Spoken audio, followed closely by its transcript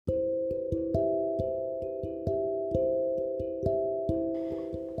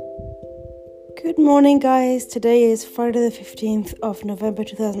Good morning, guys. Today is Friday the 15th of November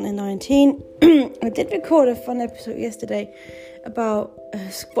 2019. I did record a fun episode yesterday about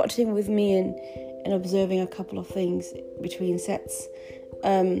squatting with me and observing a couple of things between sets,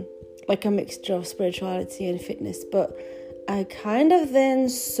 like a mixture of spirituality and fitness. But I kind of then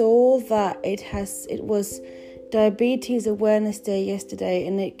saw that it was Diabetes Awareness Day yesterday,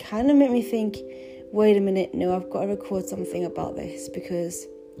 and it kind of made me think, wait a minute, no, I've got to record something about this, because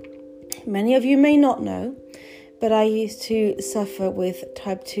many of you may not know, but I used to suffer with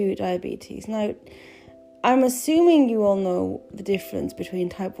type 2 diabetes. Now, I'm assuming you all know the difference between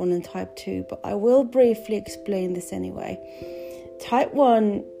type 1 and type 2, but I will briefly explain this anyway. Type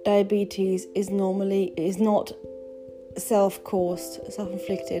 1 diabetes is not self-caused,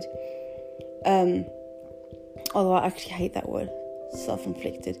 self-inflicted. Although I actually hate that word,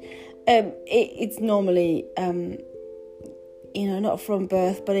 self-inflicted. It's normally not from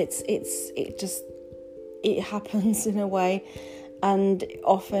birth, but it happens in a way, and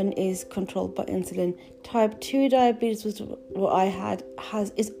often is controlled by insulin. Type 2 diabetes, was what I had,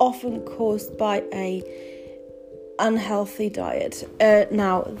 is often caused by a unhealthy diet.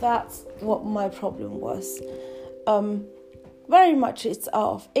 Now that's what my problem was. Very much it's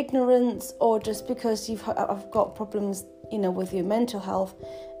out of ignorance, or just because I've got problems, with your mental health,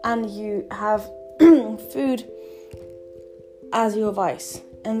 and you have food as your vice,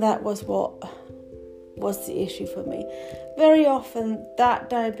 and that was what was the issue for me. Very often that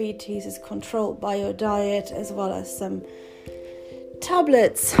diabetes is controlled by your diet as well as some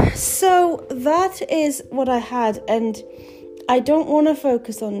tablets. So that is what I had, and I don't want to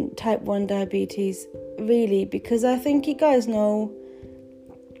focus on type 1 diabetes really, because I think you guys know,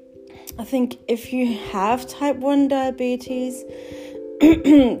 I think if you have type 1 diabetes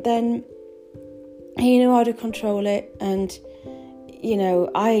then you know how to control it. And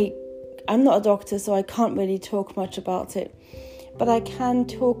I'm not a doctor, so I can't really talk much about it, but I can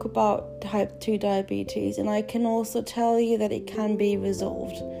talk about type 2 diabetes, and I can also tell you that it can be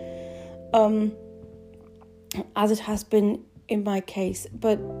resolved, as it has been in my case.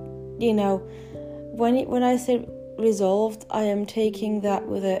 But when I say resolved, I am taking that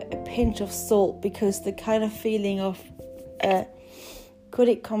with a pinch of salt, because the kind of feeling of could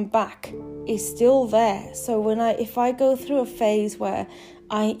it come back is still there. So if I go through a phase where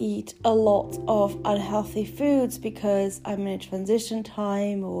I eat a lot of unhealthy foods because I'm in a transition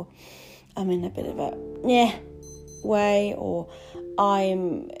time, or I'm in a bit of a way, or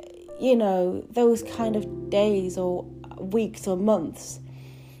I'm those kind of days or weeks or months.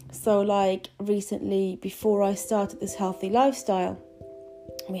 So like recently, before I started this healthy lifestyle,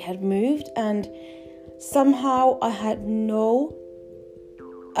 we had moved, and somehow I had no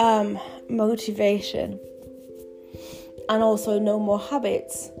motivation, and also no more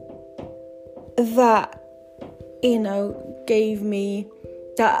habits that gave me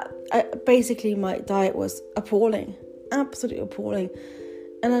that. Basically my diet was appalling, absolutely appalling,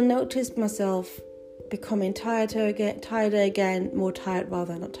 and I noticed myself becoming tighter again, more tired,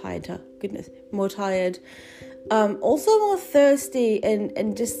 rather, not tighter, goodness, more tired, also more thirsty,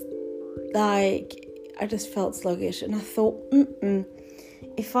 and just like I just felt sluggish. And I thought,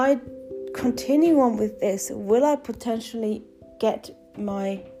 if I continue on with this, will I potentially get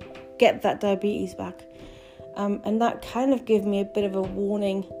that diabetes back? And that kind of gave me a bit of a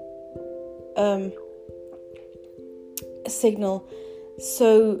warning signal.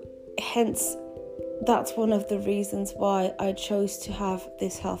 So hence, that's one of the reasons why I chose to have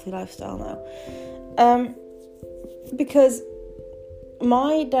this healthy lifestyle now. Because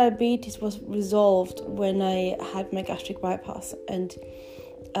my diabetes was resolved when I had my gastric bypass, and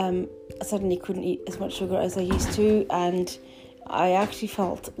I suddenly couldn't eat as much sugar as I used to, and I actually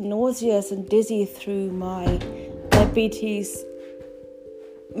felt nauseous and dizzy through my diabetes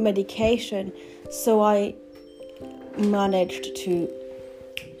medication. So I managed to...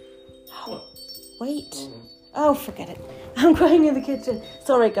 Oh, forget it. I'm crying in the kitchen.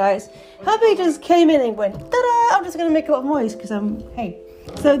 Sorry, guys. Hubby just came in and went, ta-da! I'm just going to make a lot of noise because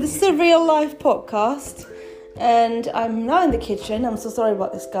So this is a real life podcast, and I'm now in the kitchen. I'm so sorry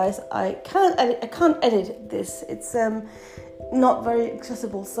about this, guys. I can't edit this. It's not very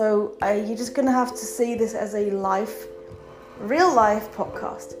accessible. So you're just going to have to see this as a real life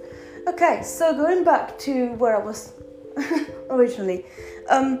podcast. Okay, so going back to where I was originally.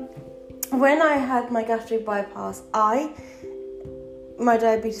 When I had my gastric bypass, my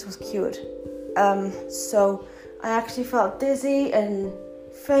diabetes was cured. So I actually felt dizzy and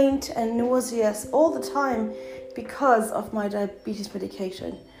faint and nauseous all the time because of my diabetes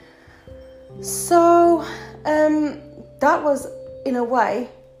medication. So that was, in a way,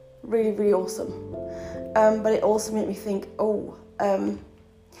 really, really awesome. But it also made me think, I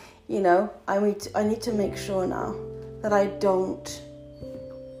need to make sure now that it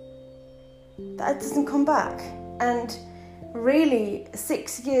doesn't come back. And really,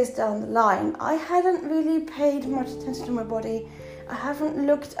 6 years down the line, I hadn't really paid much attention to my body. I hadn't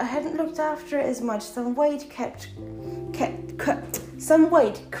looked after it as much. Some weight crept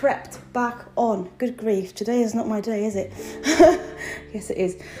back on. Good grief, today is not my day, is it? Yes, it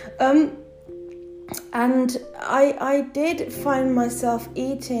is. And I did find myself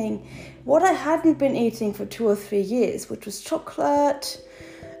eating what I hadn't been eating for 2 or 3 years, which was chocolate,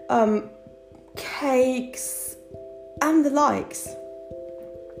 cakes, and the likes.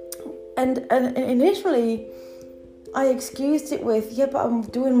 And initially, I excused it with, but I'm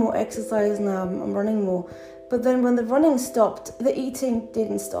doing more exercise now, I'm running more. But then when the running stopped, the eating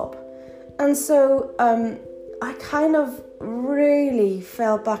didn't stop. And so I kind of really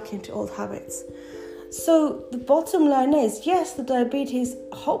fell back into old habits. So the bottom line is, yes, the diabetes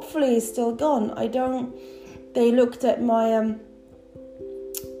hopefully is still gone. They looked at my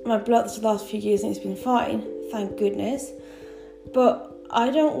my blood the last few years and it's been fine, thank goodness. But I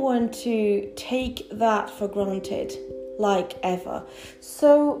don't want to take that for granted, like ever.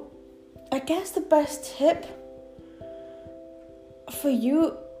 So I guess the best tip for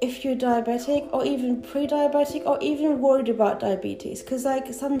you, if you're diabetic or even pre-diabetic or even worried about diabetes, because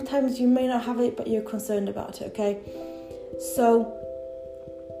like sometimes you may not have it but you're concerned about it, okay? So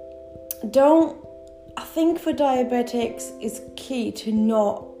I think for diabetics it's key to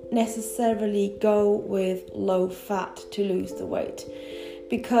not necessarily go with low fat to lose the weight,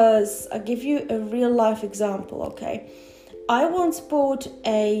 because I'll give you a real life example, okay? I once bought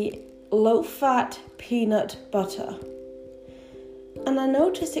a low fat peanut butter and I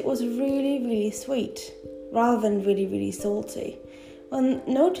noticed it was really, really sweet rather than really, really salty. And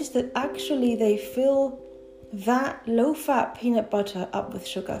noticed that actually they fill that low fat peanut butter up with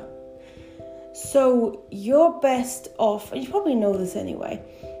sugar. So you're best off, and you probably know this anyway,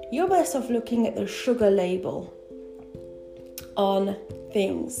 you're best off looking at the sugar label on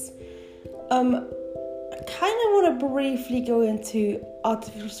things. I kind of want to briefly go into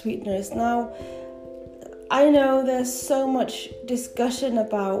artificial sweeteners. Now, I know there's so much discussion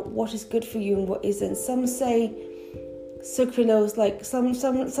about what is good for you and what isn't. Some say sucralose, like some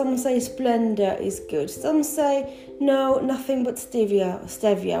say Splenda is good. Some say no, nothing but stevia,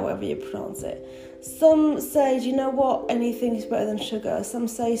 whatever you pronounce it. Some say, do you know what, anything is better than sugar. Some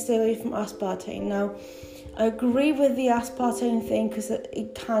say stay away from aspartame. Now, I agree with the aspartame thing because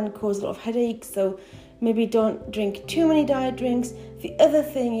it can cause a lot of headaches, so maybe don't drink too many diet drinks. The other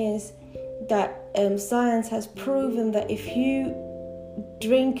thing is that science has proven that if you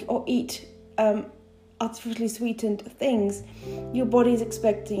drink or eat artificially sweetened things, your body is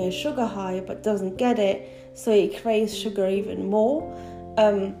expecting a sugar high but doesn't get it, so it craves sugar even more.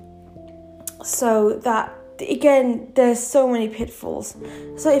 So that, again, there's so many pitfalls.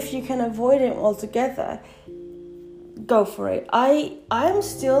 So if you can avoid it altogether, go for it. I am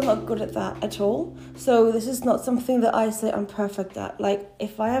still not good at that at all. So this is not something that I say I'm perfect at. Like,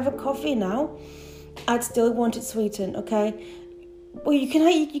 if I have a coffee now, I'd still want it sweetened, okay? Well, you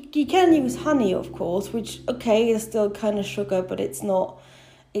can use honey, of course, which, okay, is still kind of sugar, but it's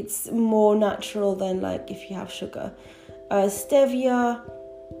more natural than like if you have sugar. Stevia,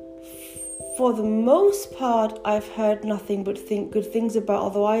 for the most part, I've heard nothing but good things about,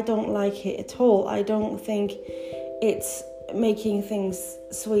 although I don't like it at all. I don't think it's making things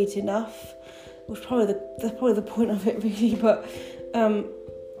sweet enough, which that's probably the point of it, really.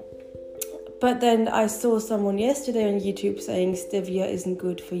 But then I saw someone yesterday on YouTube saying stevia isn't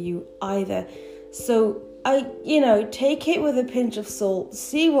good for you either. So take it with a pinch of salt,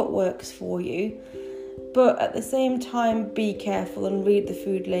 see what works for you. But at the same time, be careful and read the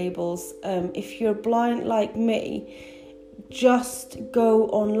food labels. If you're blind like me, just go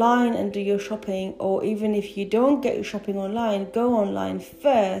online and do your shopping, or even if you don't get your shopping online, go online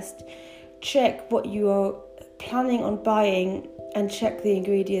first, check what you are planning on buying and check the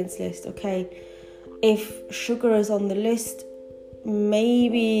ingredients list, okay? If sugar is on the list,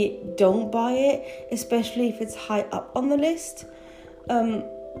 maybe don't buy it, especially if it's high up on the list.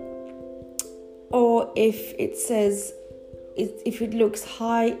 Or if it says, if it looks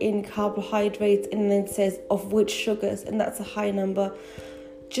high in carbohydrates and then it says of which sugars, and that's a high number,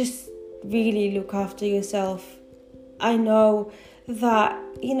 just really look after yourself. I know that,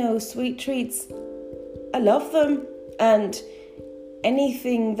 sweet treats, I love them, and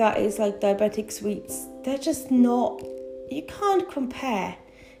anything that is like diabetic sweets, they're just not, you can't compare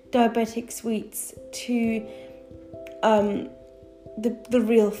diabetic sweets to the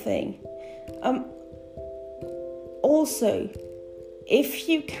real thing. Also, if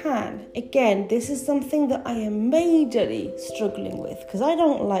you can, again, this is something that I am majorly struggling with because I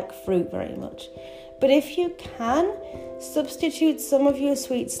don't like fruit very much. But if you can, substitute some of your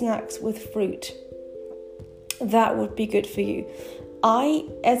sweet snacks with fruit. That would be good for you.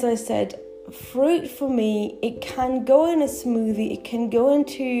 As I said, fruit for me, it can go in a smoothie, it can go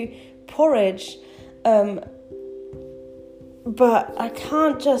into porridge, but I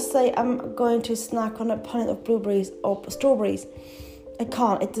can't just say I'm going to snack on a pint of blueberries or strawberries. I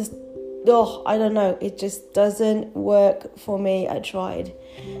can't. It just, I don't know. It just doesn't work for me. I tried.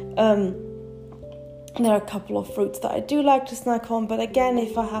 There are a couple of fruits that I do like to snack on, but again,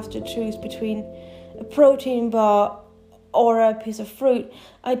 if I have to choose between a protein bar or a piece of fruit,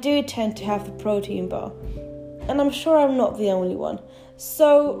 I do tend to have the protein bar. And I'm sure I'm not the only one.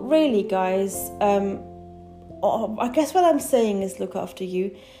 So really, guys, I guess what I'm saying is look after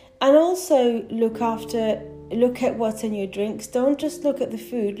you, and also look at what's in your drinks. Don't just look at the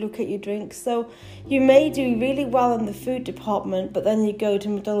food, look at your drinks. So you may do really well in the food department, but then you go to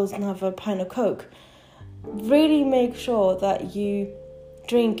McDonald's and have a pint of Coke. Really make sure that you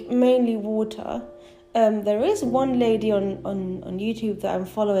drink mainly water. There is one lady on YouTube that I'm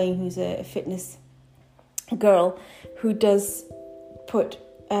following who's a fitness girl who does put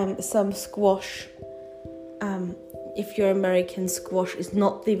some squash. If you're American, squash is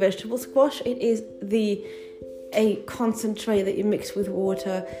not the vegetable squash. It is a concentrate that you mix with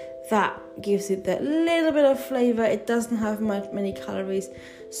water that gives it that little bit of flavour. It doesn't have many calories.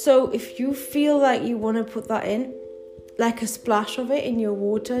 So if you feel like you want to put that in, like a splash of it in your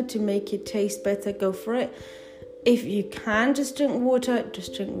water to make it taste better, go for it. If you can just drink water,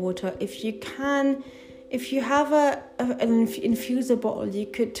 just drink water. If you have an infuser bottle, you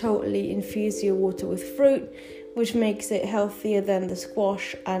could totally infuse your water with fruit, which makes it healthier than the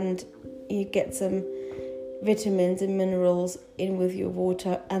squash, and you get some vitamins and minerals in with your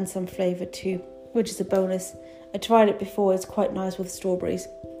water and some flavour too, which is a bonus. I tried it before, it's quite nice with strawberries.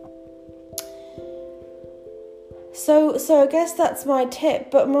 So I guess that's my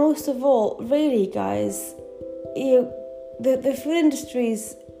tip, but most of all, really guys, the food industry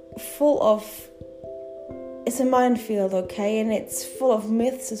is full of, it's a minefield, okay, and it's full of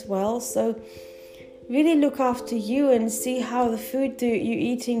myths as well, so really look after you and see how the food that you're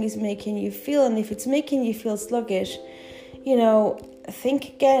eating is making you feel, and if it's making you feel sluggish, think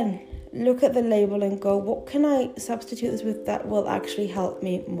again, look at the label and go, what can I substitute this with that will actually help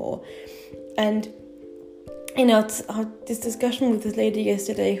me more? And this discussion with this lady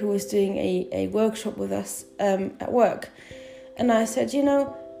yesterday who was doing a workshop with us at work, and I said,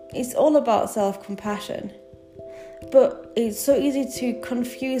 it's all about self-compassion, but it's so easy to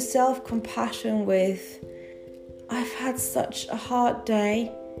confuse self-compassion with, I've had such a hard day,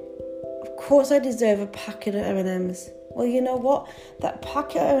 of course I deserve a packet of M&Ms. Well, you know what? That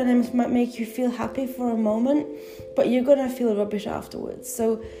packet of M&Ms might make you feel happy for a moment, but you're going to feel rubbish afterwards.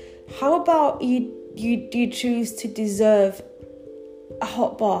 So how about you choose to deserve a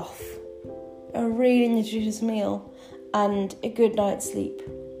hot bath, a really nutritious meal, and a good night's sleep?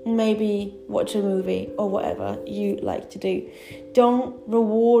 Maybe watch a movie or whatever you like to do. Don't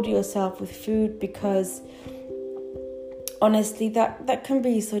reward yourself with food, because honestly that can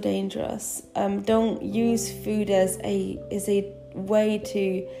be so dangerous. Don't use food as a way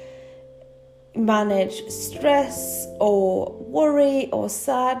to manage stress or worry or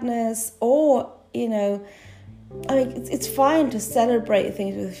sadness, or it's fine to celebrate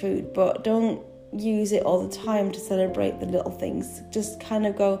things with food, but don't use it all the time to celebrate the little things. Just kind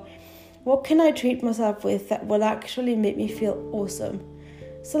of go, what can I treat myself with that will actually make me feel awesome?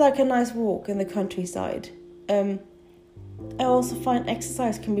 So like a nice walk in the countryside. I also find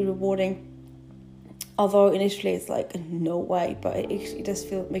exercise can be rewarding, although initially it's like no way, but it does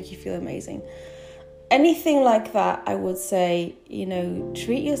make you feel amazing. Anything like that, I would say,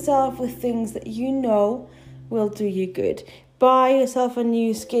 treat yourself with things that will do you good. Buy yourself a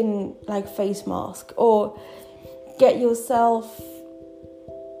new skin face mask, or get yourself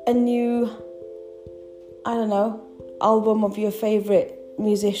a new, album of your favorite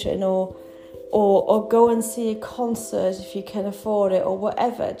musician, or go and see a concert if you can afford it, or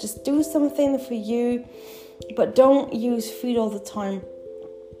whatever. Just do something for you, but don't use food all the time.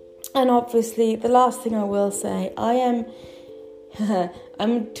 And obviously, the last thing I will say, I'm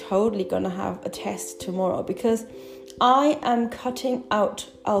totally going to have a test tomorrow, because I am cutting out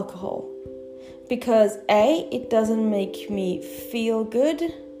alcohol. Because A, it doesn't make me feel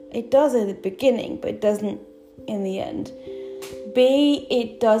good. It does in the beginning, but it doesn't in the end. B,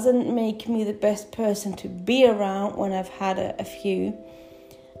 it doesn't make me the best person to be around when I've had a few.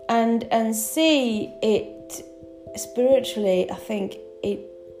 And C, it spiritually, I think it,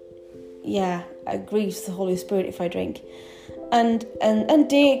 grieves the Holy Spirit if I drink. And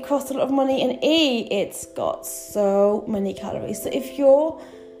D, it costs a lot of money. And E, it's got so many calories. So if you're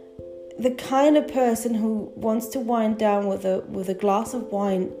the kind of person who wants to wind down with a glass of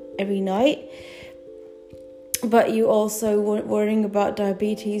wine every night, but you also worrying about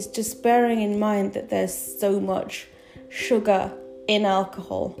diabetes, just bearing in mind that there's so much sugar in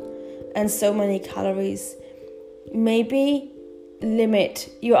alcohol and so many calories, maybe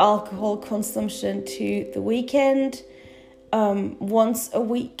limit your alcohol consumption to the weekend, once a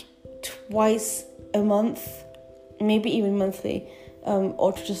week, twice a month, maybe even monthly,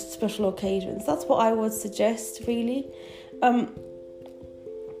 or to just special occasions. That's what I would suggest, really.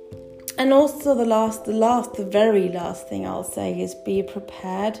 And also the very last thing I'll say is be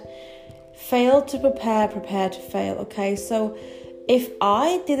prepared. Fail to prepare, prepare to fail, okay? So if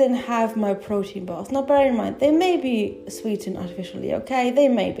I didn't have my protein bars, now bear in mind, they may be sweetened artificially, okay? They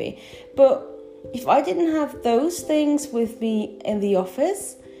may be. But if I didn't have those things with me in the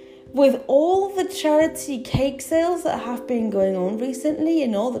office, with all the charity cake sales that have been going on recently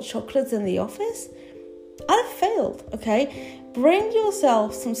and all the chocolates in the office, I'd have failed, okay? Bring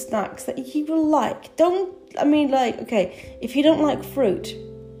yourself some snacks that you will like. If you don't like fruit,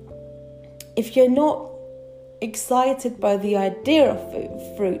 if you're not excited by the idea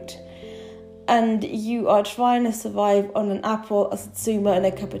of fruit, and you are trying to survive on an apple, a satsuma, and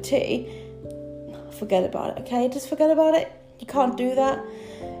a cup of tea, forget about it, okay? Just forget about it. You can't do that.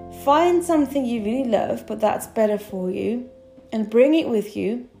 Find something you really love, but that's better for you, and bring it with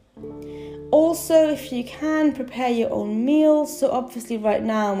you. Also, if you can, prepare your own meals. So obviously right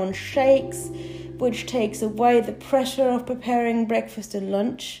now I'm on shakes, which takes away the pressure of preparing breakfast and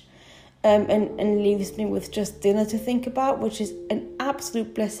lunch, and leaves me with just dinner to think about, which is an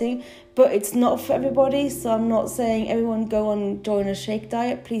absolute blessing. But it's not for everybody, so I'm not saying everyone go and join a shake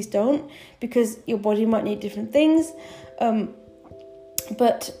diet. Please don't, because your body might need different things.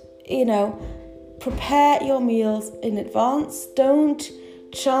 But, prepare your meals in advance. Don't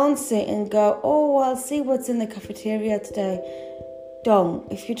chance it and go, I'll see what's in the cafeteria today. Don't.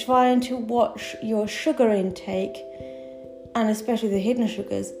 If you're trying to watch your sugar intake, and especially the hidden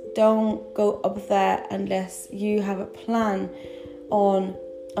sugars, don't go up there unless you have a plan on,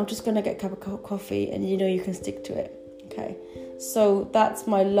 I'm just going to get a cup of coffee, and you can stick to it. Okay, so that's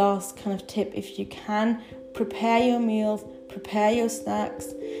my last kind of tip. If you can, prepare your meals, prepare your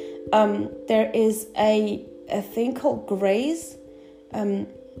snacks. There is a thing called Graze.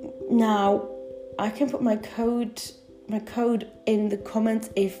 Now I can put my code in the comments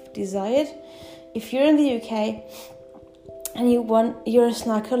if desired. If you're in the UK and you're a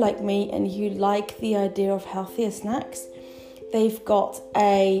snacker like me and you like the idea of healthier snacks, they've got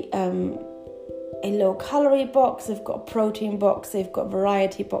a low calorie box, they've got a protein box, they've got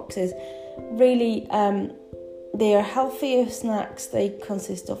variety boxes. Really, they are healthier snacks. They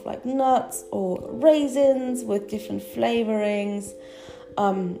consist of like nuts or raisins with different flavorings,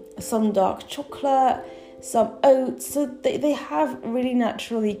 some dark chocolate, some oats. So they have really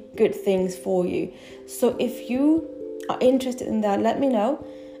naturally good things for you. So if you are interested in that, let me know.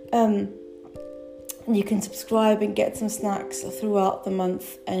 You can subscribe and get some snacks throughout the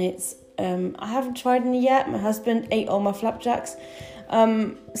month. And it's I haven't tried any yet. My husband ate all my flapjacks,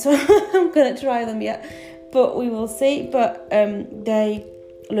 so I'm gonna try them yet. But we will see. But they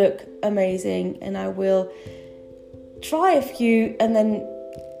look amazing, and I will try a few and then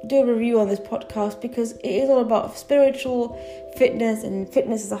do a review on this podcast, because it is all about spiritual fitness and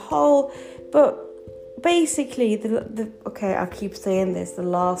fitness as a whole. But basically, I keep saying this, the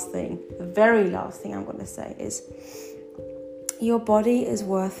very last thing I'm going to say is your body is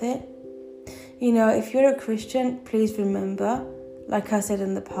worth it. If you're a Christian, please remember, like I said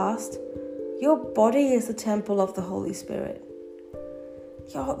in the past, your body is the temple of the Holy Spirit.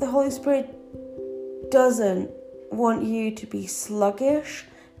 The Holy Spirit doesn't want you to be sluggish,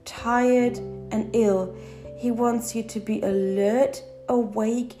 tired, and ill. He wants you to be alert,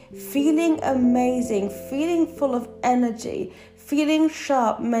 awake, feeling amazing, feeling full of energy, feeling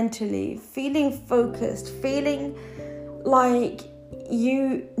sharp mentally, feeling focused, feeling like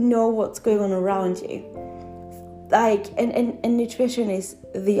you know what's going on around you. And nutrition is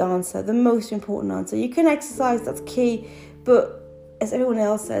the answer, the most important answer. You can exercise, that's key, but as everyone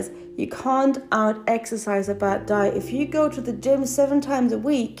else says, you can't out-exercise a bad diet. If you go to the gym 7 times a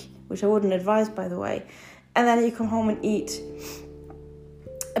week, which I wouldn't advise, by the way, and then you come home and eat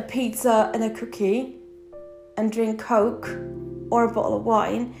a pizza and a cookie and drink Coke or a bottle of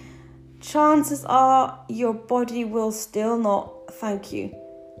wine, chances are your body will still not thank you.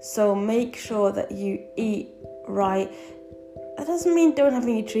 So make sure that you eat right. That doesn't mean don't have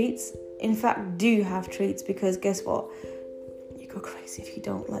any treats. In fact, do have treats, because guess what? You go crazy if you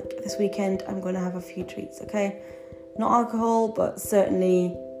don't. Like this weekend, I'm going to have a few treats, okay? Not alcohol, but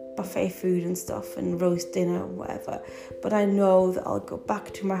certainly buffet food and stuff and roast dinner or whatever. But I know that I'll go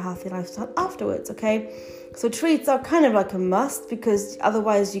back to my healthy lifestyle afterwards, okay? So treats are kind of like a must, because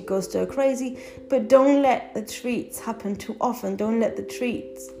otherwise you go stir crazy. But don't let the treats happen too often. Don't let the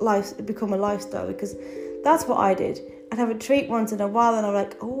treats become a lifestyle, because that's what I did. I'd have a treat once in a while and I'm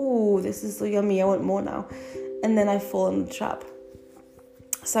like, oh, this is so yummy, I want more now. And then I fall in the trap.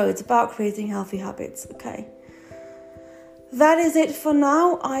 So it's about creating healthy habits, okay? That is it for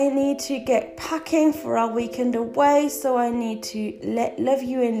now. I need to get packing for our weekend away, so I need to love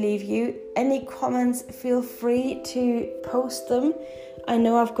you and leave you. Any comments, feel free to post them. I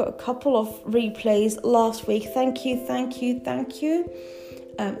know I've got a couple of replays last week. Thank you.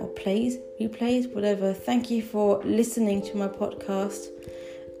 Or plays, replays, whatever. Thank you for listening to my podcast.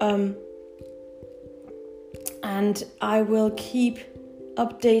 And I will keep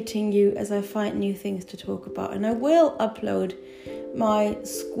updating you as I find new things to talk about. And I will upload my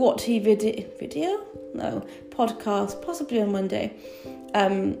squatty podcast, possibly on Monday.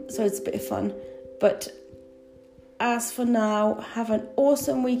 So it's a bit of fun. But as for now, have an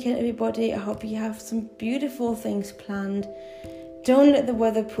awesome weekend, everybody. I hope you have some beautiful things planned. Don't let the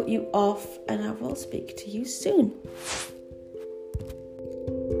weather put you off, and I will speak to you soon.